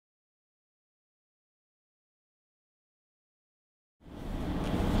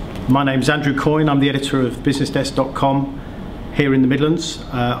My name's Andrew Coyne. I'm the editor of businessdesk.com here in the Midlands.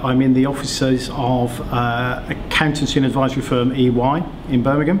 I'm in the offices of accountancy and advisory firm EY in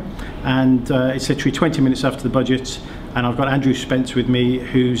Birmingham, and it's literally 20 minutes after the budget, and I've got Andrew Spence with me,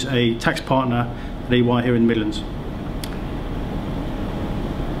 who's a tax partner at EY here in the Midlands.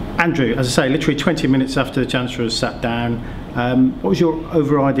 Andrew, as I say, literally 20 minutes after the Chancellor has sat down, what was your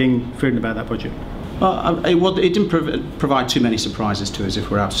overriding feeling about that budget? Well, it didn't provide too many surprises to us,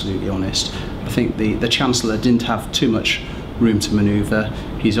 if we're absolutely honest. I think the Chancellor didn't have too much room to manoeuvre.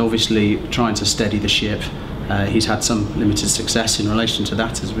 He's obviously trying to steady the ship. He's had some limited success in relation to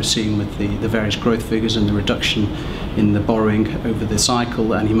that, as we're seeing with the various growth figures and the reduction in the borrowing over the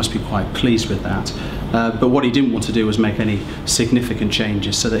cycle, and he must be quite pleased with that. But what he didn't want to do was make any significant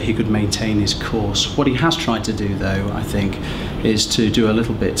changes so that he could maintain his course. What he has tried to do, though, I think, is to do a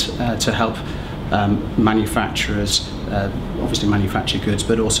little bit to help manufacturers obviously manufacture goods,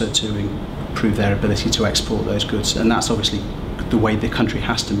 but also to improve their ability to export those goods, and that's obviously the way the country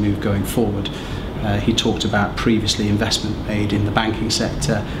has to move going forward. He talked about previously investment made in the banking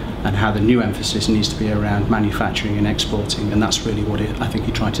sector and how the new emphasis needs to be around manufacturing and exporting, and that's really what I think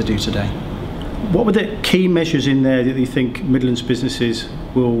he tried to do today. What were the key measures in there that you think Midlands businesses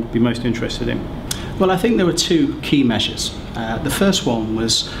will be most interested in? Well, I think there were two key measures. The first one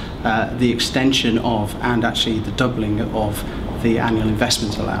was the extension of, and actually the doubling of, the annual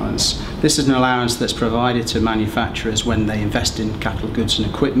investment allowance. This is an allowance that's provided to manufacturers when they invest in capital goods and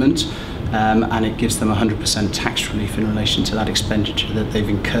equipment, and it gives them 100% tax relief in relation to that expenditure that they've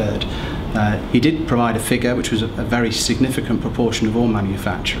incurred. He did provide a figure which was a very significant proportion of all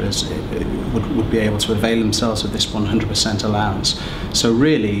manufacturers would be able to avail themselves of this 100% allowance. So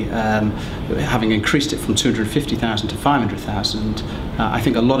really, having increased it from 250,000 to 500,000, I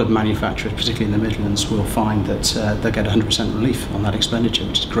think a lot of manufacturers, particularly in the Midlands, will find that they'll get 100% relief on that expenditure,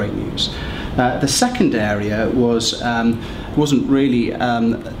 which is great news. The second area wasn't really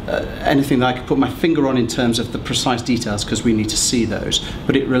anything that I could put my finger on in terms of the precise details, because we need to see those,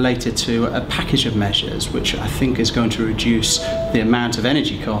 but it related to a package of measures which I think is going to reduce the amount of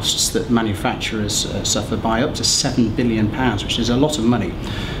energy costs that manufacturers suffer by up to £7 billion, which is a lot of money.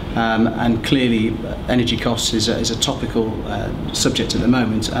 And clearly energy costs is a topical subject at the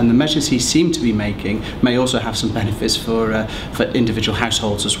moment, and the measures he seemed to be making may also have some benefits for individual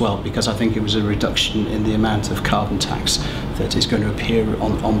households as well, because I think it was a reduction in the amount of carbon tax that is going to appear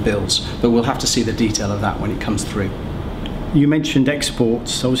on bills. But we'll have to see the detail of that when it comes through. You mentioned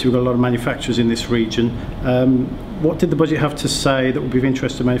exports. Obviously we've got a lot of manufacturers in this region. What did the budget have to say that would be of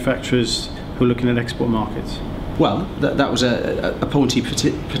interest to manufacturers who are looking at export markets? Well, that was a point he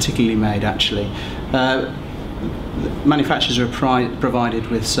particularly made, actually. Manufacturers are provided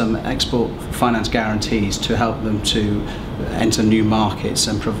with some export finance guarantees to help them to enter new markets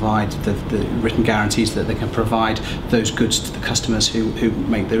and provide the written guarantees that they can provide those goods to the customers who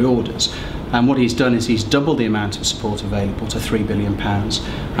make their orders. And what he's done is he's doubled the amount of support available to £3 billion,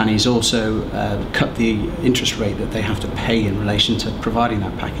 and he's also cut the interest rate that they have to pay in relation to providing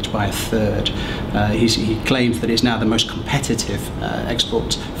that package by a third. He claims that it's now the most competitive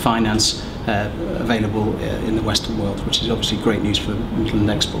export finance available in the Western world, which is obviously great news for Midland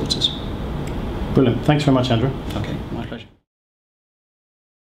exporters. Brilliant. Thanks very much, Andrew. Okay, my pleasure.